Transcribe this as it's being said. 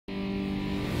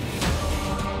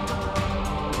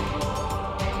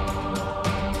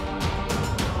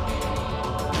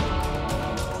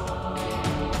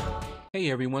Hey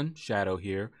everyone, Shaedow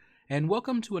here, and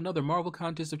welcome to another Marvel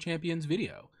Contest of Champions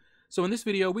video. So in this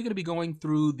video, we're going to be going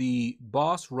through the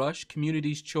Boss Rush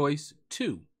Community's Choice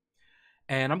 2.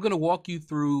 And I'm going to walk you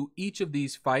through each of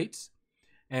these fights,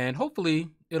 and hopefully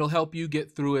it'll help you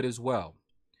get through it as well.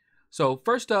 So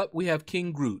first up, we have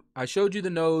King Groot. I showed you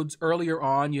the nodes earlier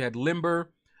on. You had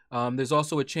Limber. There's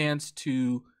also a chance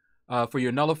to for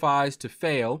your nullifies to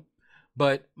fail.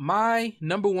 But my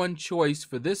number one choice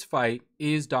for this fight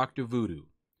is Dr. Voodoo.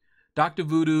 Dr.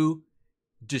 Voodoo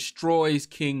destroys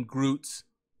King Groot's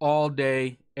all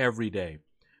day, every day.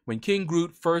 When King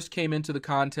Groot first came into the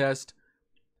contest,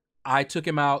 I took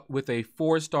him out with a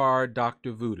 4-star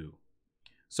Dr. Voodoo.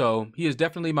 So he is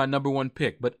definitely my number one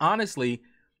pick. But honestly,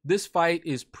 this fight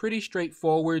is pretty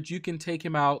straightforward. You can take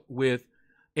him out with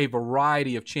a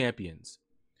variety of champions.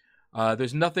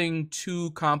 There's nothing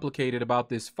too complicated about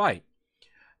this fight.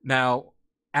 Now,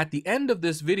 at the end of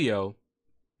this video,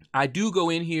 I do go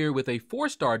in here with a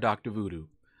 4-star Dr. Voodoo.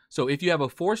 So if you have a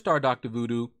 4-star Dr.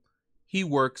 Voodoo, he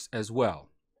works as well.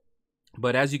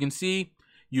 But as you can see,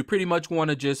 you pretty much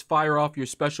want to just fire off your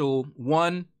special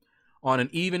 1 on an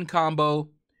even combo,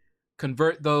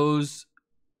 convert those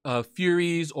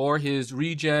Furies or his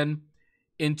regen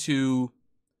into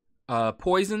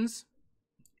poisons,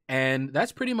 and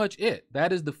that's pretty much it.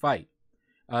 That is the fight.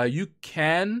 You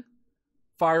can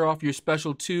fire off your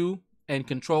special 2 and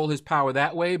control his power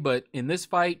that way, but in this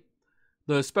fight,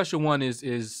 the special 1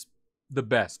 is the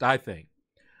best, I think.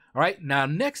 All right, now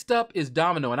next up is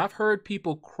Domino, and I've heard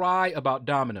people cry about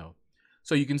Domino.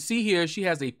 So you can see here she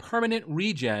has a permanent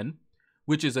regen,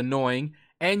 which is annoying,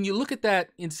 and you look at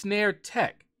that ensnare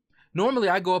tech. Normally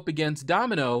I go up against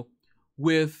Domino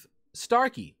with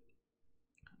Starkey,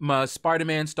 my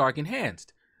Spider-Man Stark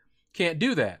Enhanced. Can't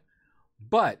do that.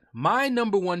 But my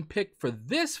number one pick for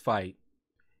this fight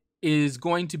is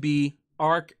going to be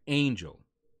Archangel.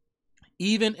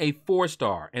 Even a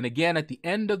 4-star. And again, at the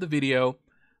end of the video,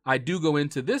 I do go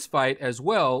into this fight as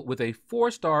well with a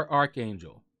 4-star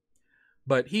Archangel.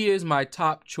 But he is my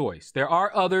top choice. There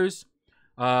are others.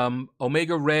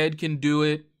 Omega Red can do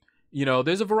it. You know,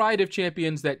 there's a variety of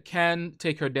champions that can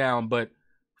take her down. But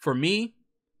for me,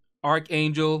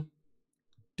 Archangel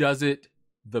does it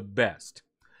the best.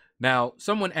 Now,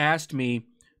 someone asked me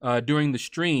during the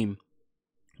stream,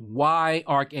 why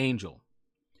Archangel?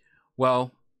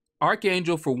 Well,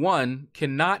 Archangel, for one,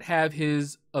 cannot have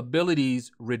his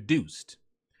abilities reduced.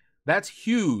 That's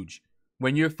huge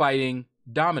when you're fighting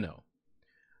Domino.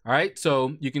 All right,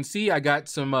 so you can see I got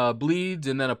some bleeds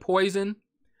and then a poison.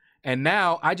 And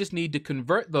now I just need to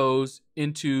convert those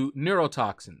into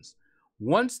neurotoxins.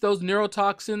 Once those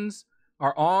neurotoxins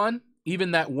are on,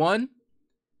 even that 1,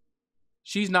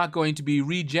 she's not going to be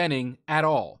regenning at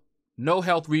all. No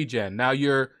health regen. Now,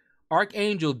 your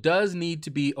Archangel does need to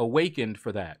be awakened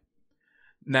for that.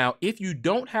 Now, if you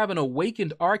don't have an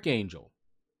awakened Archangel,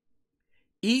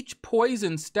 each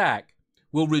poison stack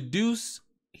will reduce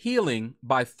healing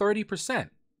by 30%.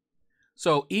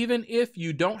 So even if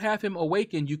you don't have him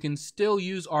awakened, you can still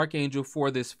use Archangel for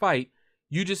this fight.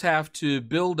 You just have to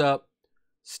build up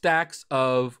stacks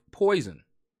of poison.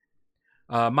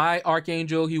 My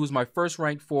Archangel, he was my first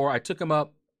rank 4. I took him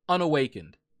up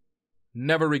unawakened.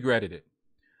 Never regretted it.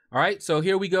 All right, so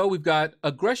here we go. We've got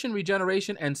Aggression,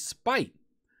 Regeneration, and Spite.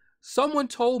 Someone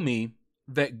told me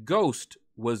that Ghost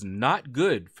was not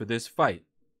good for this fight.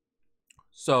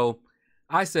 So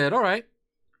I said, all right,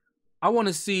 I want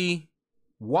to see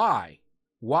why.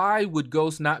 Why would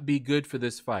Ghost not be good for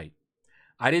this fight?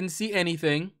 I didn't see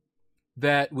anything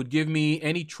that would give me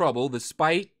any trouble. The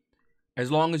Spite, as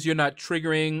long as you're not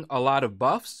triggering a lot of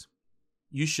buffs,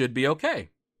 you should be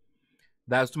okay.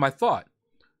 That's my thought.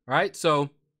 All right, so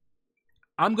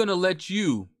I'm going to let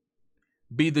you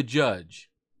be the judge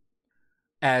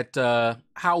at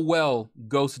how well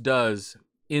Ghost does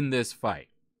in this fight.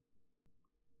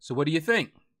 So what do you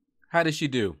think? How did she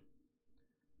do?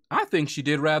 I think she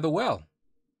did rather well.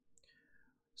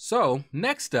 So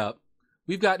next up,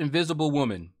 we've got Invisible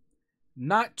Woman.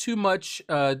 Not too much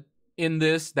in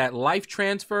this. That life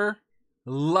transfer,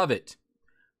 love it.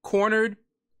 Cornered,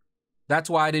 that's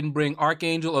why I didn't bring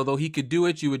Archangel. Although he could do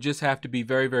it, you would just have to be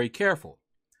very, very careful.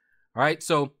 All right,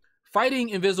 so fighting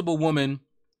Invisible Woman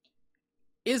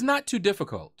is not too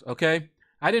difficult, okay?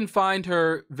 I didn't find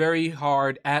her very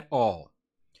hard at all.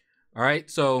 All right,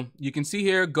 so you can see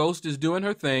here Ghost is doing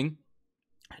her thing.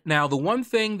 Now, the one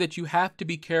thing that you have to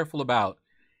be careful about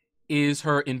is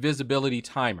her invisibility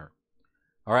timer.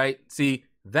 All right, see,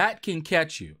 that can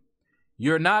catch you.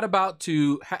 You're not about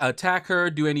to attack her,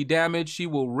 do any damage. She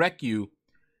will wreck you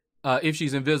if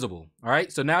she's invisible. All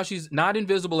right, so now she's not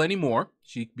invisible anymore.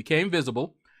 She became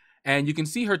visible. And you can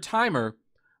see her timer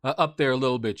up there a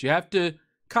little bit. You have to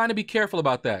kind of be careful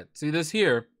about that. See this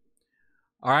here?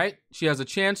 All right, she has a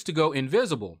chance to go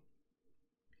invisible.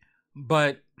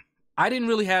 But I didn't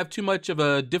really have too much of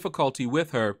a difficulty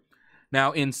with her.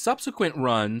 Now, in subsequent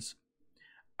runs,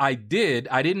 I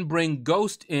didn't bring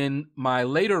Ghost in my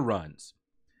later runs.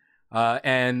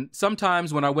 And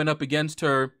sometimes when I went up against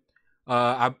her,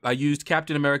 I used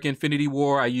Captain America Infinity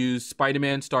War. I used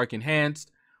Spider-Man Stark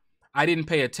Enhanced. I didn't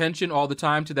pay attention all the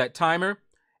time to that timer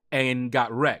and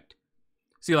got wrecked.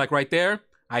 See, like right there,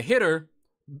 I hit her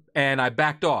and I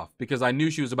backed off because I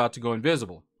knew she was about to go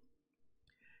invisible.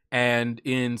 And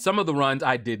in some of the runs,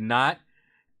 I did not.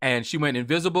 And she went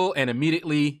invisible and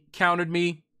immediately countered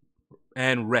me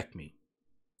and wrecked me.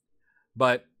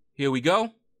 But here we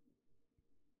go.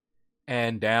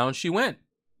 And down she went.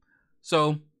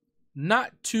 So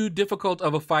not too difficult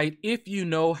of a fight if you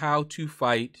know how to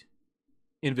fight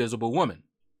Invisible Woman.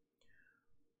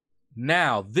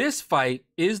 Now, this fight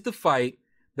is the fight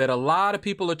that a lot of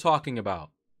people are talking about.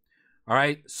 All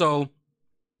right, so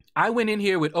I went in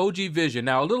here with OG Vision.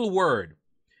 Now, a little word.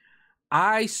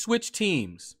 I switched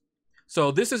teams.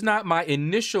 So this is not my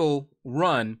initial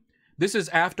run. This is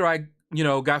after I,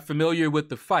 got familiar with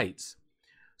the fights.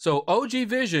 So OG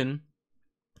Vision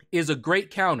is a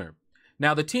great counter.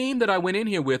 Now, the team that I went in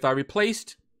here with, I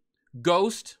replaced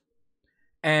Ghost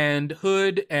and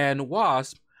Hood and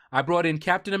Wasp. I brought in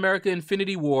Captain America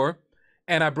Infinity War,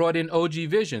 and I brought in OG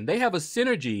Vision. They have a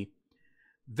synergy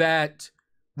that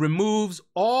removes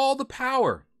all the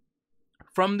power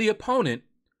from the opponent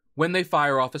when they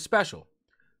fire off a special.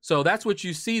 So that's what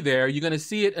you see there. You're going to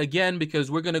see it again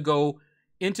because we're going to go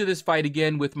into this fight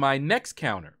again with my next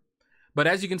counter. But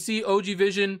as you can see, OG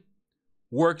Vision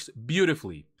works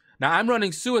beautifully. Now, I'm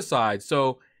running Suicide,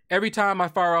 so every time I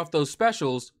fire off those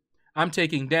specials, I'm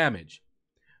taking damage.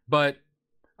 But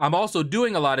I'm also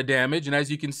doing a lot of damage, and as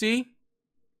you can see,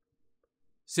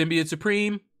 Symbiote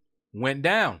Supreme went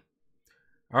down.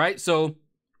 All right, so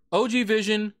OG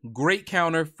Vision, great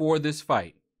counter for this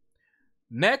fight.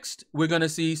 Next, we're going to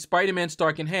see Spider-Man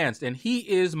Stark Enhanced, and he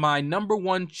is my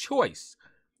 #1 choice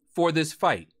for this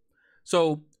fight.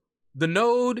 So the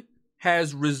node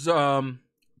has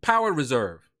power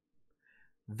reserve.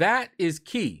 That is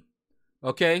key.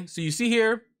 Okay, so you see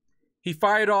here, he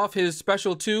fired off his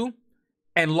special 2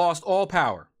 and lost all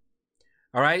power.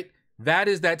 All right, that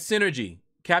is that synergy.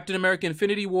 Captain America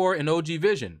Infinity War and OG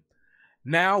Vision.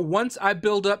 Now, once I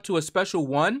build up to a special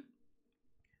 1,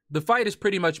 the fight is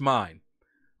pretty much mine.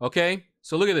 Okay,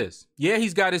 so look at this. Yeah,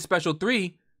 he's got his special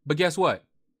 3, but guess what?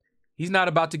 He's not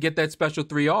about to get that special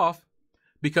 3 off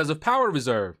because of power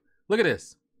reserve. Look at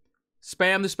this.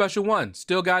 Spam the special 1,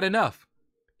 still got enough.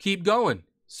 Keep going,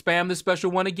 spam the special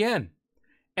 1 again.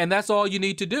 And that's all you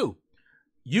need to do.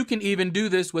 You can even do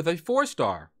this with a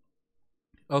 4-star.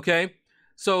 Okay,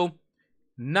 so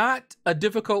not a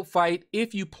difficult fight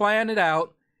if you plan it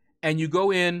out and you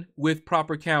go in with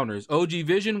proper counters. OG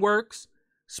Vision works.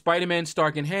 Spider-Man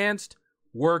Stark Enhanced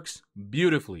works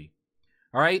beautifully.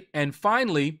 All right, and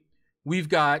finally, we've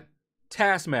got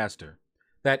Taskmaster.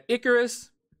 That Icarus,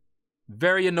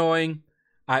 very annoying.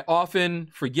 I often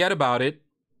forget about it,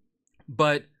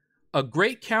 but a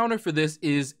great counter for this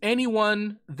is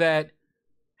anyone that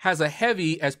has a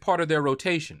heavy as part of their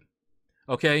rotation.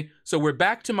 Okay, so we're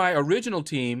back to my original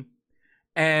team,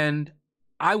 and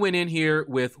I went in here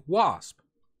with Wasp.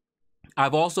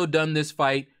 I've also done this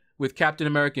fight with Captain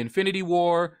America Infinity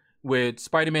War, with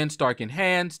Spider-Man Stark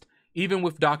Enhanced, even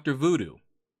with Dr. Voodoo.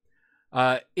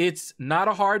 It's not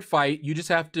a hard fight. You just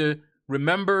have to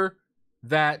remember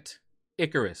that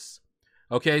Icarus.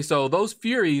 Okay, so those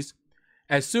Furies,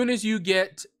 as soon as you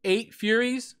get 8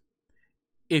 Furies,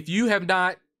 if you have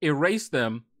not erased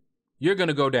them, you're going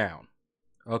to go down.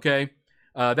 Okay,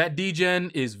 that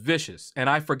degen is vicious, and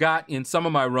I forgot in some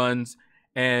of my runs,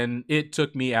 and it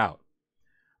took me out.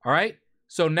 All right,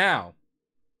 so now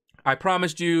I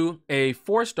promised you a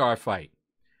 4-star fight.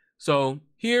 So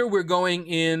here we're going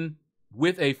in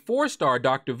with a 4-star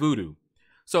Dr. Voodoo.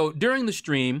 So during the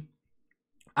stream,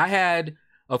 I had,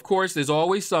 of course, there's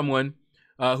always someone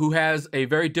who has a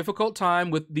very difficult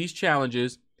time with these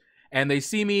challenges, and they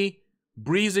see me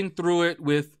breezing through it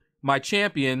with my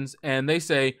champions, and they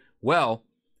say, well,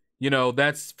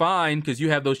 that's fine because you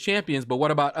have those champions, but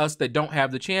what about us that don't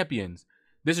have the champions?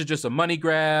 This is just a money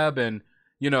grab and,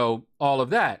 all of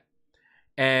that.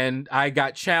 And I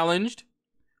got challenged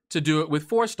to do it with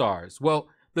 4 stars. Well,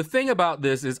 the thing about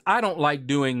this is I don't like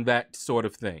doing that sort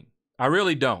of thing. I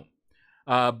really don't.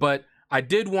 But I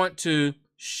did want to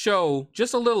show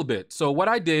just a little bit. So what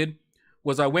I did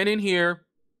was I went in here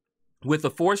with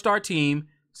a 4-star team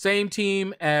same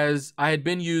team as I had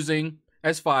been using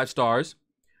as 5 stars.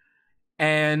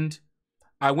 And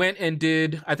I went and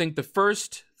did, I think, the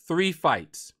first 3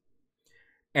 fights.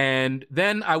 And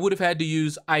then I would have had to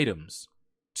use items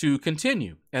to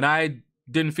continue. And I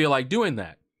didn't feel like doing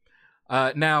that.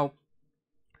 Now,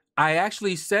 I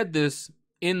actually said this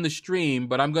in the stream,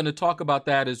 but I'm going to talk about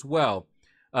that as well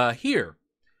here.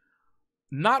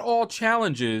 Not all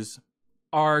challenges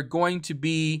are going to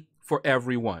be for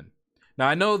everyone. Now,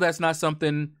 I know that's not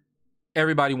something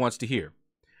everybody wants to hear.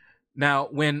 Now,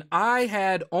 when I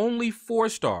had only 4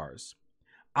 stars,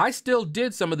 I still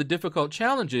did some of the difficult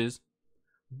challenges,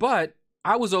 but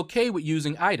I was okay with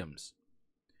using items.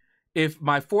 If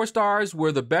my 4 stars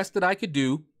were the best that I could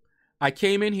do, I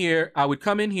would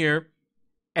come in here,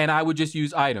 and I would just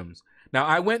use items. Now,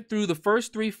 I went through the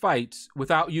first 3 fights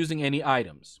without using any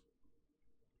items.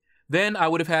 Then I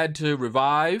would have had to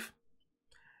revive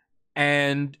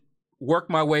and work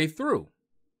my way through.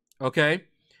 Okay?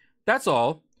 That's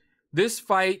all. This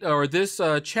fight or this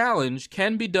challenge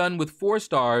can be done with 4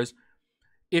 stars.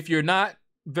 If you're not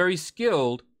very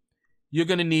skilled, you're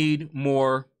going to need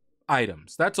more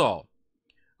items. That's all.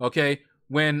 Okay?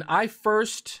 When I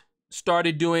first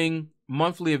started doing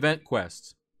monthly event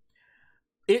quests,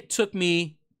 it took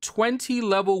me 20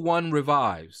 level 1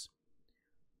 revives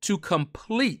to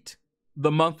complete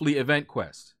the monthly event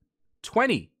quest.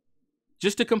 20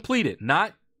 just to complete it,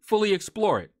 not fully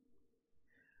explore it.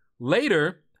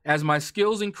 Later, as my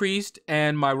skills increased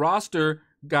and my roster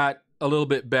got a little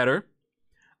bit better,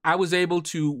 I was able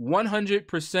to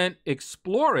 100%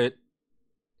 explore it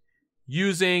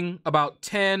using about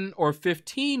 10 or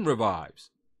 15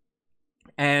 revives.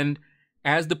 And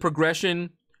as the progression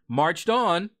marched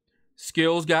on,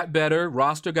 skills got better,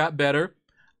 roster got better.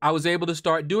 I was able to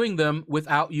start doing them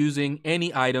without using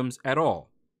any items at all.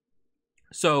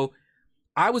 So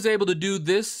I was able to do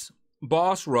this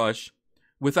boss rush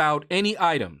without any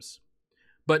items.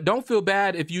 But don't feel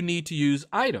bad if you need to use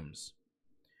items.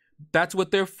 That's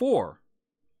what they're for.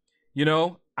 You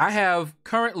know, I have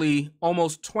currently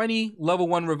almost 20 level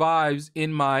 1 revives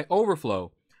in my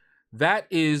overflow. That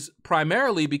is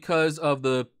primarily because of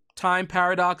the time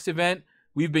paradox event.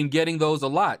 We've been getting those a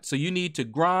lot. So you need to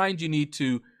grind, you need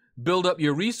to build up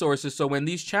your resources so when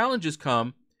these challenges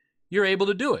come, you're able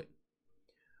to do it.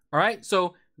 All right,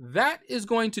 so that is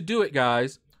going to do it,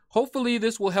 guys. Hopefully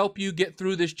this will help you get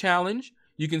through this challenge.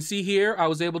 You can see here I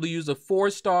was able to use a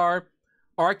 4-star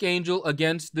Archangel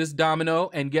against this Domino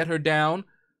and get her down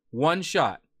 1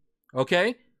 shot.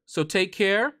 Okay, so take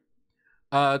care.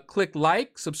 Click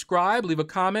like, subscribe, leave a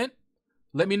comment.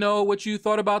 Let me know what you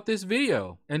thought about this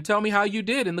video and tell me how you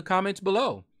did in the comments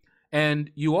below.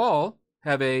 And you all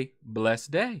have a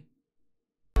blessed day.